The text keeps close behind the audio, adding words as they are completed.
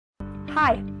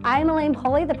Hi, I'm Alane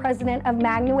Paulley, the president of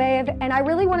MagnaWave, and I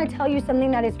really want to tell you something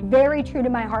that is very true to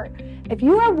my heart. If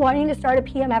you are wanting to start a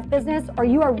PMF business, or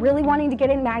you are really wanting to get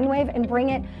in MagnaWave and bring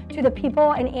it to the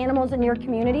people and animals in your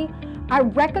community, I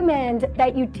recommend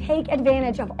that you take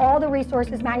advantage of all the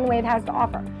resources MagnaWave has to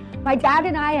offer. My dad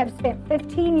and I have spent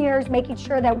 15 years making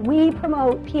sure that we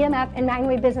promote PMF and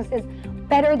MagnaWave businesses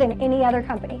better than any other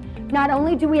company. Not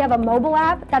only do we have a mobile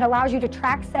app that allows you to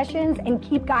track sessions and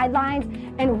keep guidelines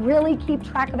and really keep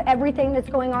track of everything that's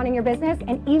going on in your business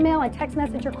and email and text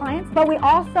message your clients, but we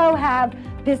also have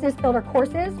business builder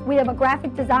courses. We have a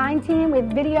graphic design team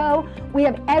with video. We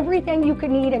have everything you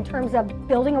could need in terms of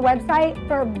building a website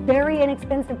for very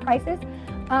inexpensive prices,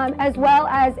 as well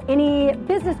as any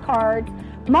business cards,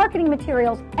 marketing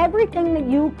materials, everything that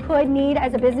you could need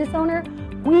as a business owner,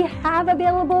 we have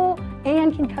available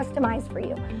and can customize for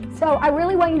you. So I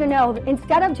really want you to know that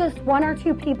instead of just one or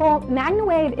two people,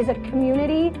 MagnaWave is a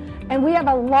community, and we have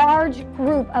a large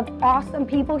group of awesome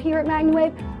people here at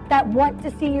MagnaWave that want to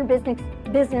see your business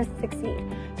succeed.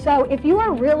 So if you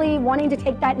are really wanting to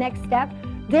take that next step,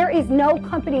 there is no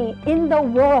company in the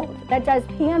world that does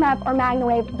PMF or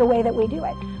MagnaWave the way that we do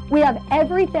it. We have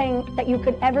everything that you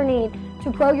could ever need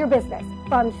to grow your business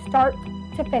from start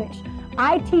to finish.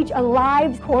 I teach a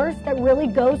live course that really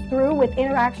goes through with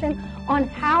interaction on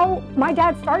how my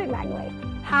dad started MagnaWave,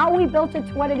 how we built it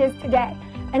to what it is today,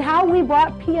 and how we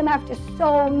brought PMF to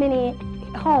so many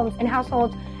homes and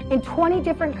households in 20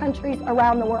 different countries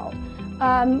around the world.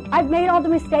 I've made all the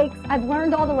mistakes, I've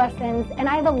learned all the lessons, and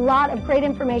I have a lot of great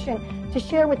information to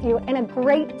share with you and a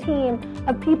great team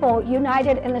of people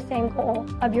united in the same goal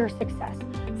of your success.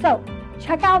 So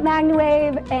check out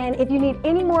MagnaWave, and if you need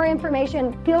any more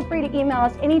information, feel free to email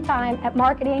us anytime at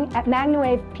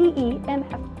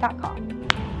marketing@magnawavepemf.com.